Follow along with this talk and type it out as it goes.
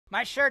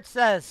My shirt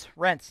says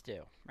rent's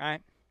due, right?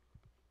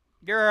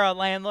 You're a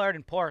landlord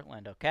in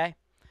Portland, okay?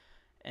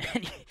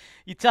 And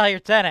you tell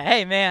your tenant,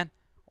 hey, man,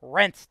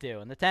 rent's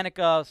due. And the tenant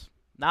goes,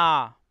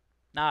 nah,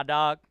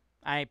 dog,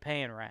 I ain't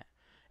paying rent.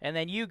 And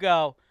then you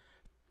go,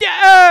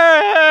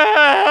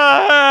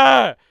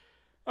 I'll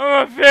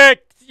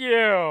evict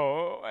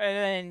you. And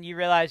then you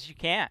realize you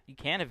can't. You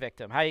can't evict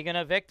them. How are you going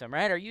to evict them,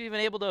 right? Are you even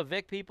able to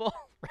evict people,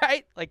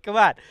 right? Like, come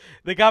on.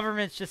 The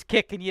government's just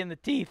kicking you in the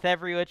teeth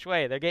every which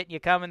way. They're getting you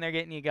coming. They're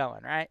getting you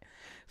going, right?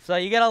 So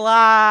you get a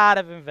lot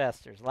of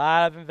investors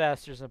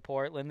in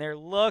Portland. They're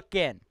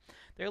looking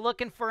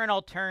for an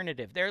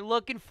alternative. They're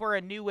looking for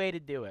a new way to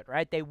do it,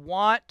 right? They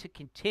want to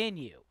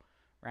continue,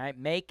 right,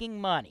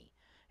 making money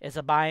as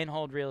a buy and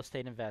hold real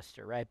estate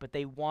investor, right? But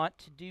they want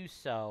to do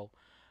so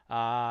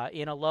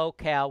in a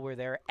locale where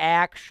they're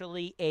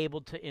actually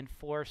able to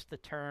enforce the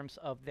terms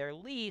of their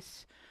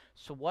lease.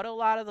 So what a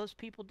lot of those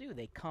people do,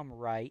 they come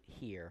right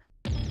here.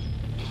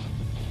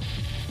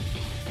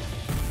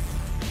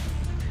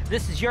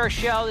 This is your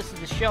show. This is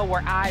the show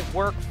where I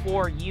work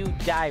for you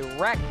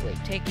directly,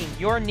 taking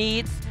your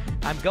needs.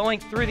 I'm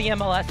going through the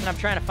MLS and I'm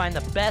trying to find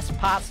the best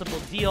possible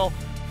deal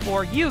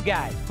for you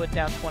guys. Put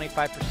down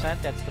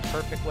 25%. That's the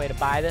perfect way to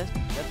buy this.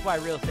 That's why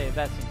real estate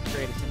investing is the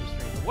greatest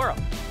industry in the world.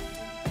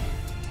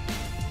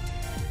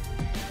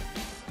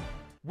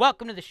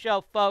 Welcome to the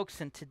show, folks.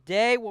 And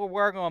today we're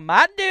working with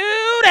my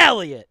dude,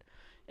 Elliot.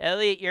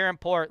 Elliot, you're in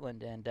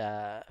Portland. And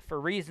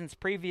for reasons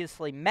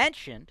previously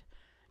mentioned,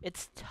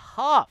 it's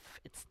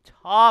tough. It's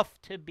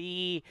tough to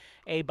be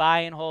a buy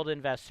and hold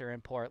investor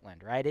in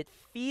Portland, right? It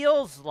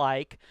feels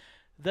like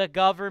the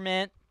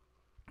government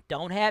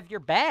don't have your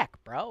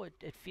back, bro.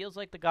 It feels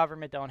like the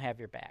government don't have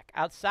your back.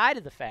 Outside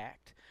of the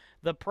fact,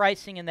 the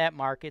pricing in that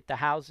market, the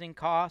housing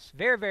costs,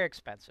 very, very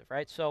expensive,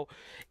 right? So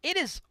it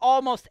is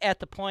almost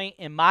at the point,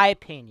 in my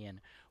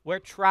opinion, where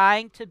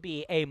trying to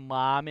be a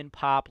mom and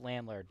pop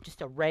landlord,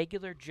 just a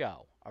regular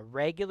Joe, a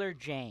regular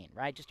Jane,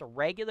 right? Just a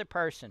regular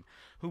person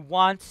who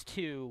wants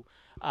to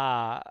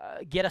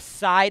get a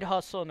side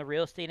hustle in the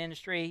real estate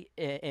industry.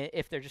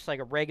 If they're just like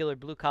a regular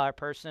blue-collar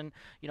person,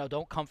 you know,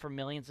 don't come from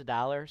millions of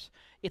dollars.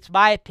 It's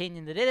my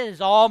opinion that it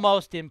is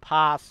almost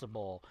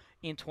impossible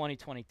in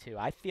 2022.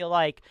 I feel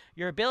like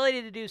your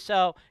ability to do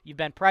so, you've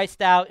been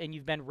priced out and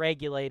you've been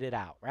regulated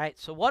out, right?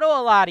 So what do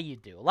a lot of you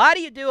do? A lot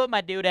of you do what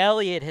my dude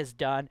Elliot has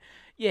done.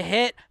 You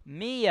hit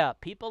me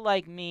up. People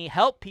like me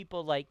help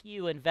people like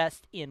you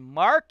invest in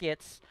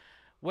markets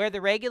where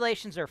the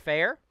regulations are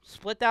fair,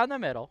 split down the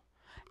middle,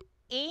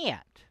 and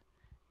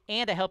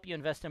I help you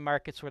invest in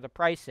markets where the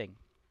pricing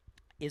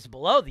is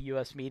below the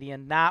U.S.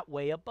 median, not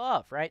way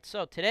above, right?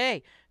 So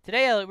today,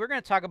 Elliot, we're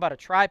going to talk about a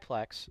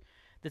triplex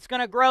that's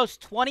going to gross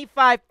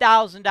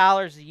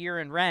 $25,000 a year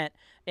in rent,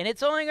 and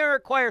it's only going to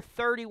require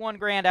 $31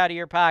 grand out of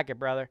your pocket,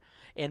 brother.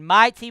 And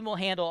my team will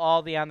handle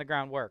all the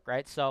on-the-ground work,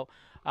 right? So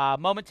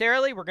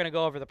momentarily, we're going to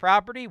go over the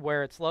property,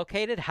 where it's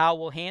located, how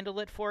we'll handle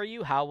it for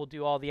you, how we'll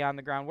do all the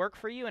on-the-ground work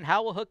for you, and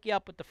how we'll hook you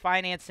up with the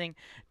financing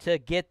to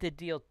get the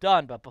deal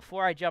done. But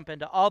before I jump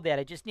into all that,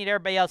 I just need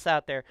everybody else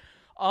out there,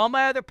 all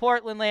my other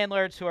Portland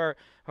landlords who are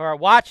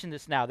watching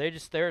this now,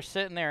 they're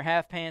sitting there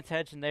half paying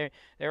attention. They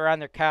were on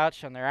their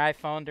couch on their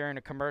iPhone during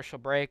a commercial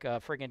break,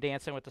 freaking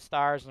Dancing with the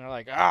Stars, and they're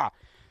like,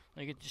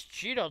 they get just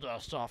Cheeto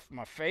dust off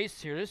my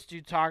face here. This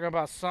dude talking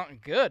about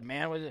something good,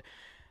 man.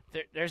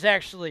 There's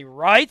actually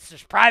rights.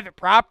 There's private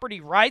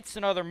property rights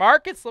in other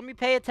markets. Let me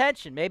pay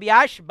attention. Maybe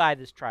I should buy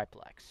this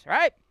triplex,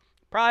 right?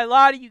 Probably a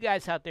lot of you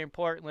guys out there in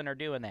Portland are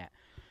doing that.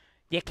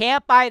 You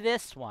can't buy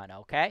this one,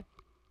 okay?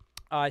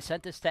 I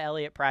sent this to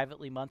Elliot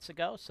privately months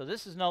ago, so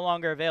this is no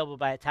longer available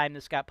by the time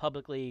this got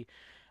publicly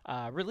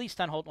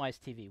released on HoltonWise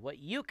TV. What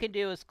you can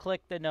do is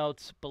click the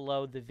notes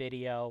below the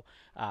video,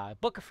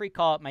 book a free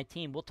call at my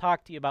team. We'll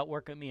talk to you about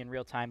working with me in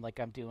real time like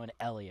I'm doing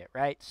Elliot,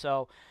 right?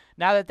 So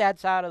now that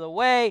that's out of the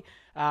way,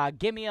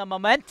 give me a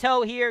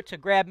memento here to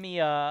grab me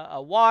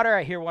a water.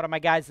 I hear one of my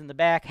guys in the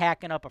back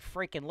hacking up a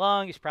freaking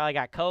lung. He's probably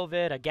got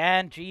COVID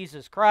again.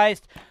 Jesus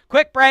Christ.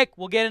 Quick break.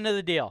 We'll get into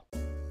the deal.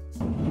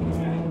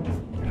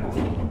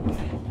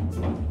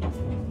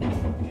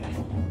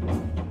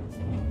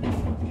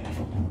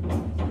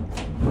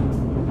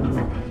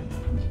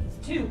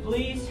 Two,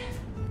 please.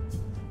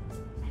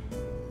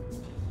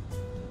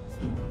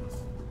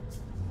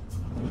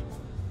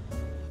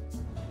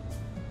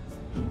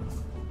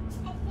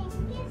 I think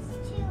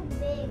it's too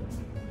big.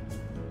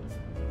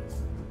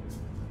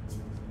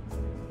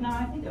 No,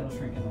 I think it'll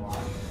shrink in the water.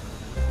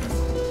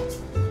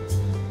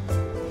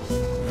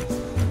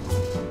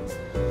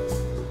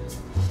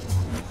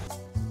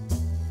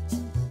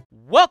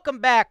 Welcome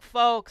back,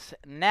 folks.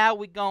 Now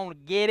we're going to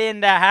get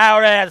into how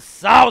that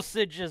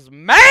sausage is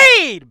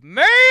made,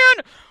 man.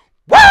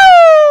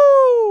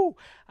 Woo!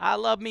 I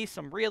love me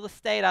some real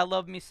estate. I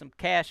love me some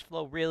cash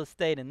flow real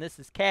estate, and this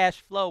is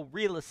cash flow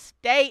real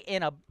estate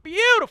in a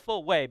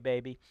beautiful way,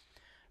 baby.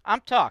 I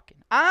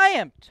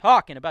am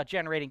talking about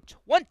generating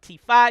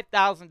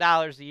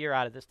 $25,000 a year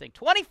out of this thing.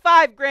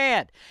 25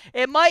 grand.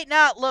 It might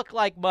not look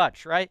like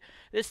much, right?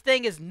 This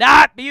thing is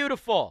not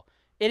beautiful.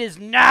 It is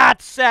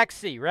not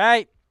sexy,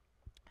 right?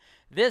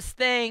 This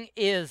thing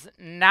is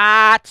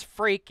not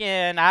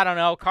freaking, I don't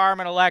know,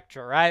 Carmen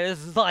Electra, right?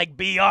 This is like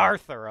B.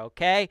 Arthur,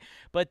 okay?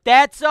 But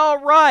that's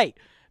all right,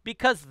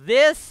 because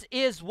this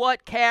is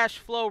what cash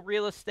flow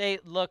real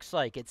estate looks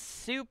like. It's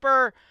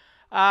super,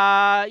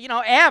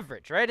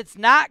 average, right? It's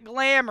not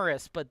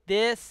glamorous, but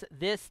this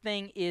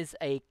thing is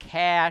a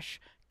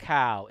cash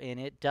cow, and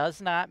it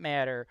does not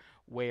matter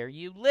where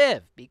you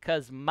live,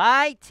 because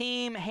my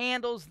team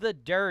handles the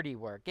dirty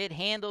work. It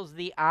handles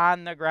the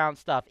on-the-ground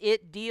stuff.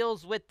 It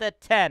deals with the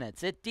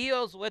tenants. It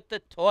deals with the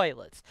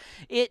toilets.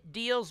 It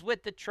deals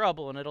with the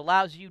trouble, and it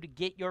allows you to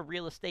get your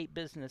real estate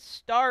business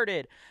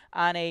started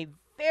on a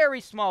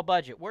very small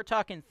budget. We're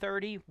talking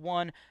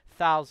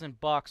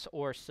 $31,000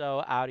 or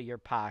so out of your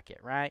pocket,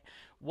 right?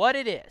 What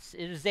it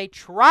is a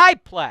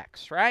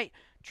triplex, right?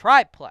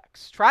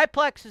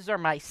 Triplexes are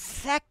my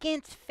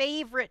second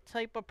favorite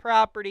type of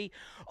property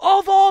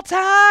of all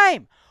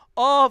time.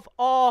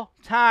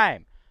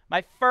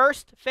 My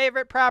first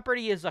favorite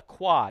property is a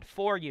quad,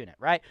 4-unit,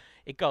 right?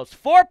 It goes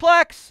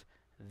fourplex,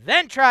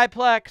 then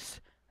triplex,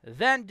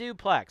 then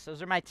duplex.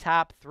 Those are my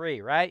top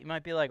 3, right? You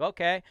might be like,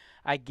 okay,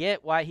 I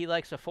get why he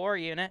likes a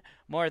 4-unit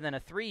more than a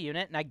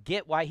 3-unit, and I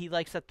get why he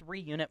likes a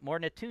 3-unit more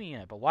than a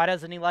 2-unit. But why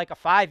doesn't he like a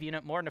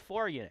 5-unit more than a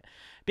 4-unit?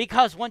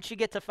 Because once you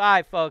get to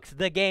 5, folks,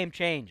 the game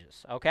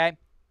changes, okay?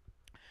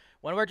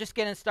 When we're just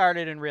getting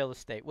started in real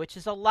estate, which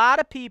is a lot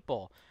of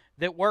people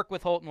that work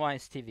with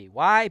HoltonWise TV.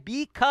 Why?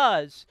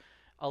 Because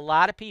a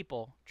lot of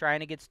people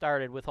trying to get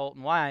started with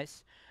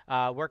HoltonWise,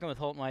 working with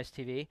HoltonWise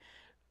TV,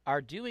 are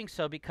doing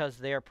so because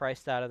they are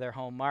priced out of their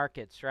home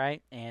markets,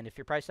 right? And if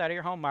you're priced out of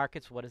your home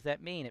markets, what does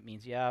that mean? It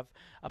means you have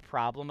a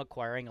problem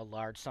acquiring a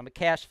large sum of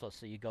cash flow.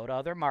 So you go to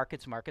other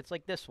markets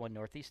like this one,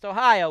 Northeast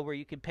Ohio, where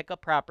you can pick up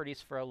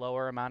properties for a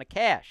lower amount of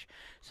cash.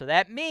 So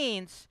that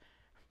means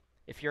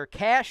if you're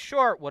cash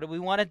short, what do we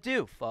want to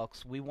do,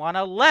 folks? We want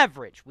to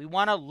leverage. We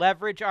want to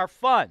leverage our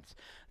funds.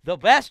 The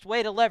best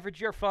way to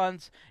leverage your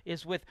funds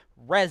is with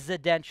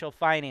residential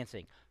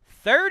financing.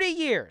 30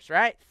 years,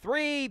 right?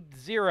 30.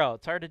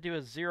 It's hard to do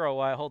a 0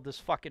 while I hold this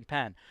fucking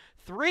pen.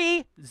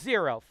 30,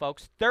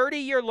 folks.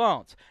 30-year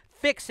loans,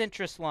 fixed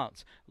interest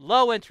loans,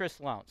 low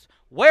interest loans.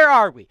 Where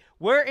are we?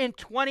 We're in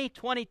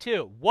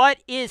 2022.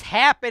 What is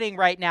happening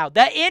right now?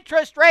 The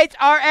interest rates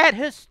are at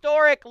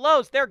historic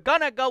lows. They're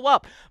going to go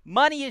up.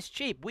 Money is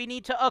cheap. We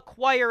need to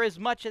acquire as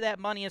much of that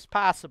money as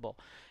possible.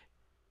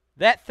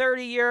 That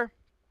 30-year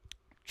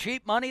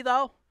cheap money,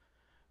 though,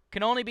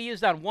 can only be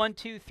used on 1,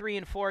 2, 3,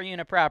 and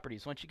 4-unit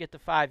properties. Once you get to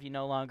 5, you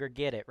no longer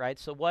get it, right?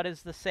 So what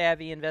does the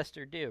savvy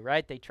investor do,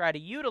 right? They try to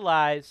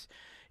utilize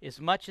as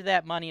much of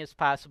that money as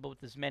possible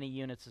with as many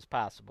units as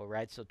possible,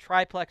 right? So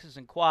triplexes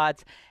and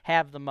quads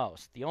have the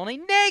most. The only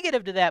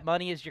negative to that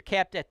money is you're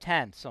capped at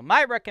 10. So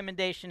my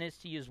recommendation is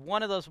to use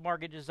one of those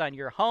mortgages on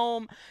your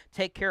home,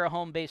 take care of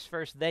home base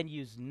first, then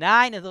use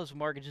 9 of those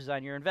mortgages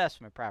on your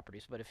investment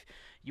properties. But if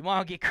you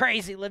want to get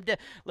crazy, live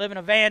in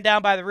a van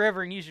down by the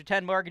river and use your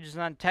 10 mortgages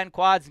on 10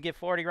 quads and get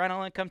 40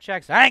 rental income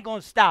checks, I ain't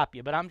going to stop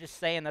you, but I'm just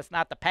saying that's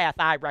not the path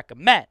I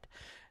recommend.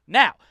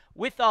 Now,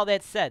 with all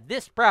that said,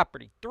 this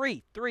property,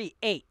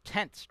 338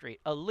 10th Street,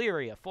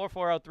 Elyria,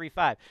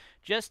 44035,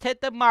 just hit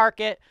the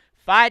market,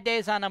 5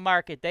 days on the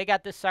market. They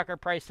got this sucker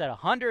priced at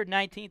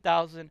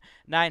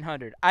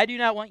 $119,900. I do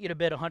not want you to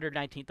bid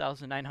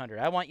 $119,900.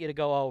 I want you to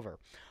go over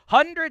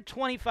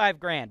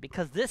 $125,000,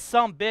 because this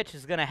sumbitch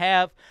is going to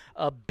have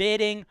a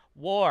bidding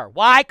war.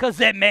 Why?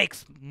 Because it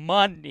makes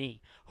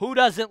money. Who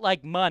doesn't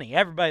like money?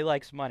 Everybody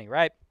likes money,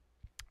 right?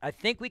 I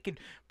think we could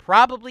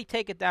probably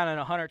take it down at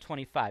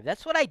 125.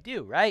 That's what I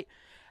do, right?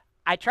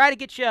 I try to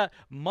get you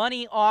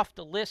money off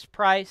the list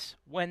price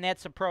when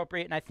that's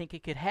appropriate, and I think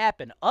it could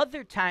happen.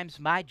 Other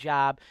times, my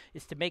job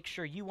is to make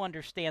sure you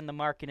understand the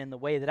market in the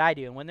way that I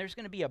do. And when there's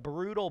going to be a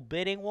brutal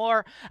bidding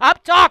war, I'm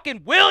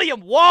talking William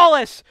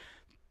Wallace.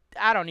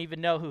 I don't even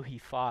know who he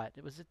fought.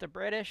 Was it the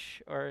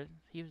British, or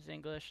he was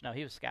English? No,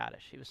 he was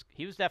Scottish.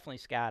 He was definitely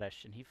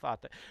Scottish, and he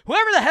fought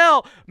whoever the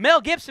hell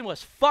Mel Gibson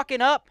was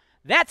fucking up.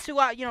 That's who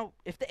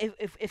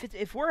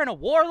if we're in a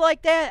war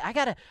like that, I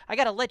gotta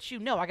let you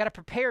know. I gotta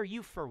prepare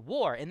you for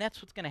war, and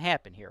that's what's gonna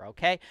happen here,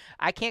 okay?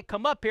 I can't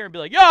come up here and be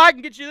like, yeah, I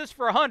can get you this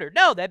for 100.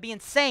 No, that'd be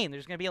insane.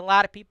 There's gonna be a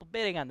lot of people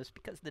bidding on this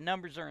because the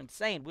numbers are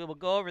insane. We will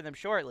go over them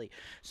shortly.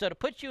 So to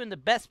put you in the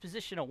best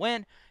position to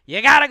win,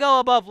 you gotta go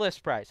above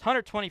list price,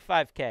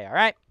 $125K. All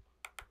right.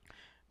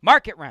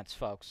 Market rents,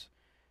 folks,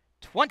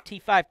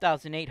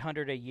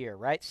 $25,800 a year,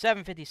 right?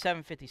 $750,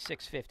 $750,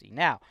 $650.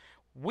 Now,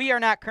 we are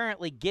not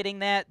currently getting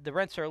that. The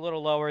rents are a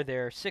little lower.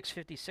 They're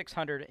 $650,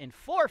 $600, and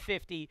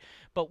 $450,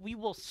 but we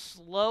will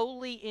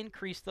slowly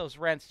increase those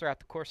rents throughout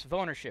the course of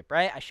ownership,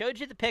 right? I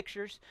showed you the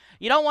pictures.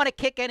 You don't want to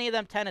kick any of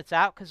them tenants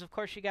out because, of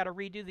course, you got to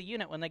redo the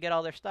unit when they get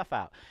all their stuff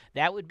out.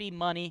 That would be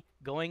money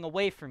going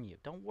away from you.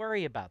 Don't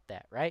worry about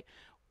that, right?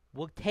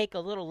 We'll take a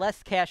little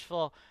less cash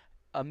flow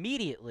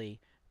immediately,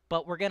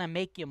 but we're going to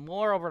make you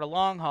more over the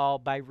long haul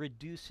by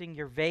reducing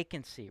your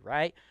vacancy,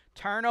 right?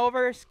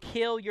 Turnovers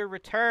kill your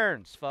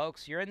returns,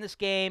 folks. You're in this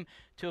game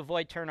to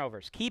avoid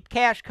turnovers. Keep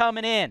cash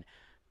coming in.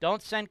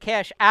 Don't send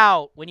cash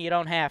out when you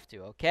don't have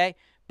to, okay?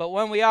 But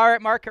when we are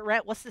at market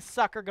rent, what's this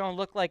sucker going to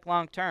look like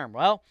long term?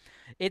 Well,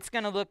 it's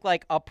going to look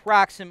like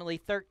approximately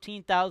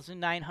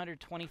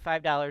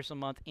 $13,925 a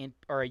month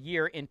or a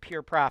year in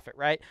pure profit,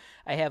 right?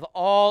 I have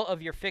all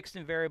of your fixed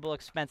and variable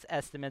expense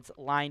estimates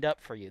lined up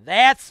for you.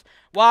 That's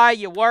why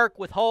you work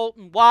with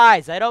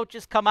HoltonWise. I don't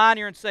just come on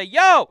here and say,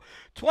 yo,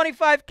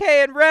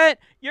 $25K in rent,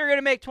 you're going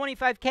to make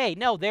 $25K.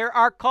 No, there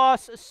are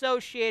costs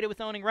associated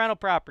with owning rental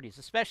properties,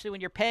 especially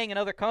when you're paying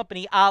another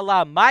company, a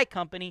la my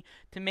company,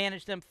 to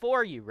manage them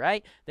for you,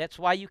 right? That's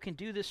why you can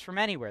do this from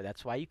anywhere.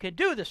 That's why you can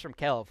do this from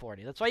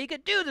California. That's why you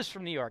can do this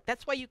from New York.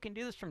 That's why you can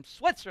do this from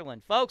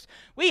Switzerland, folks.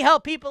 We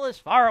help people as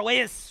far away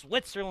as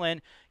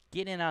Switzerland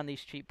get in on these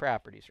cheap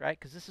properties, right?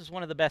 Because this is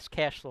one of the best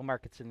cash flow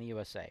markets in the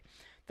USA.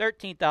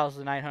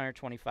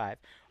 $13,925.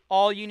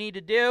 All you need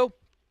to do,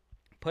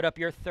 put up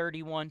your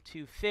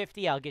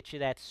 $31,250. I'll get you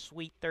that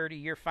sweet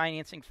 30-year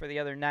financing for the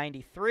other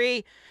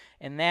 $93,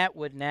 and that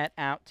would net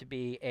out to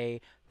be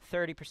a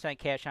 30%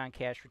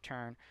 cash-on-cash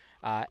return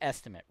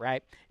estimate,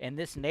 right? In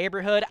this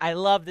neighborhood, I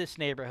love this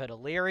neighborhood,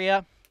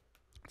 Elyria.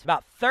 It's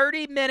about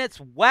 30 minutes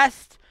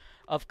west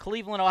of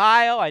Cleveland,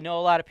 Ohio. I know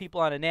a lot of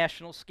people on a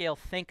national scale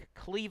think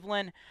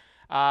Cleveland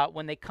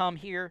when they come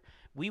here.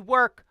 We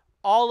work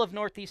all of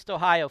Northeast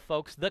Ohio,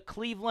 folks. The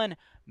Cleveland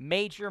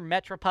major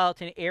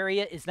metropolitan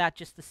area is not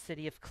just the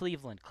city of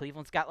Cleveland.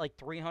 Cleveland's got like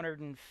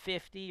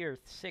 350 or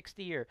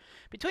 60 or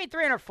between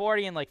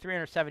 340 and like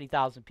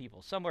 370,000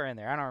 people, somewhere in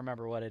there. I don't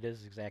remember what it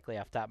is exactly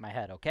off the top of my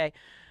head, okay?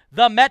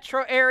 The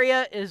metro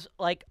area is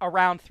like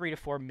around 3 to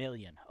 4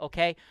 million,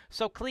 okay?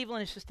 So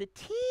Cleveland is just a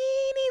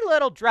teeny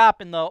little drop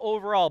in the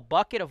overall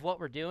bucket of what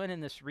we're doing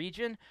in this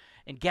region.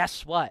 And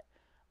guess what?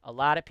 A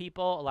lot of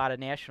people, a lot of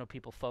national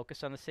people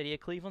focus on the city of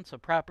Cleveland. So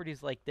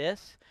properties like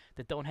this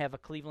that don't have a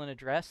Cleveland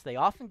address, they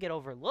often get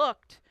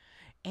overlooked,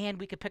 and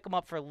we could pick them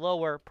up for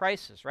lower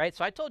prices, right?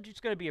 So I told you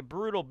it's going to be a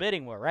brutal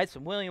bidding war, right?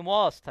 Some William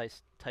Wallace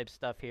type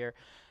stuff here.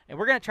 And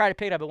we're going to try to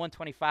pick it up at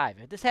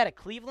 $125. If this had a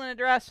Cleveland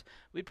address,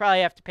 we'd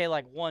probably have to pay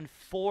like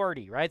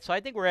 $140, right? So I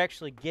think we're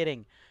actually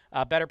getting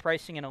better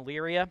pricing in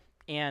Elyria.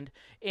 And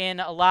in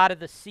a lot of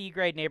the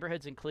C-grade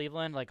neighborhoods in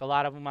Cleveland, like a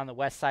lot of them on the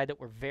west side that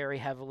we're very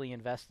heavily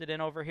invested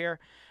in over here,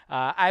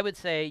 I would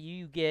say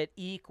you get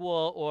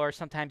equal or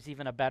sometimes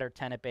even a better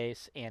tenant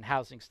base and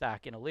housing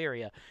stock in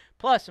Elyria.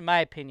 Plus, in my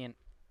opinion,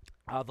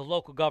 the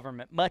local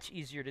government, much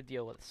easier to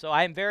deal with. So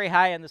I am very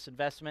high on this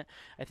investment.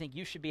 I think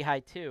you should be high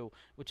too,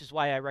 which is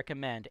why I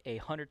recommend a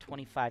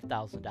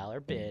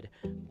 $125,000 bid.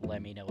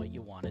 Let me know what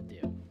you want to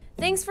do.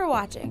 Thanks for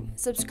watching.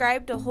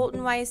 Subscribe to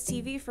HoltonWise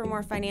TV for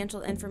more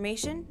financial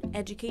information,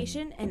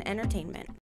 education, and entertainment.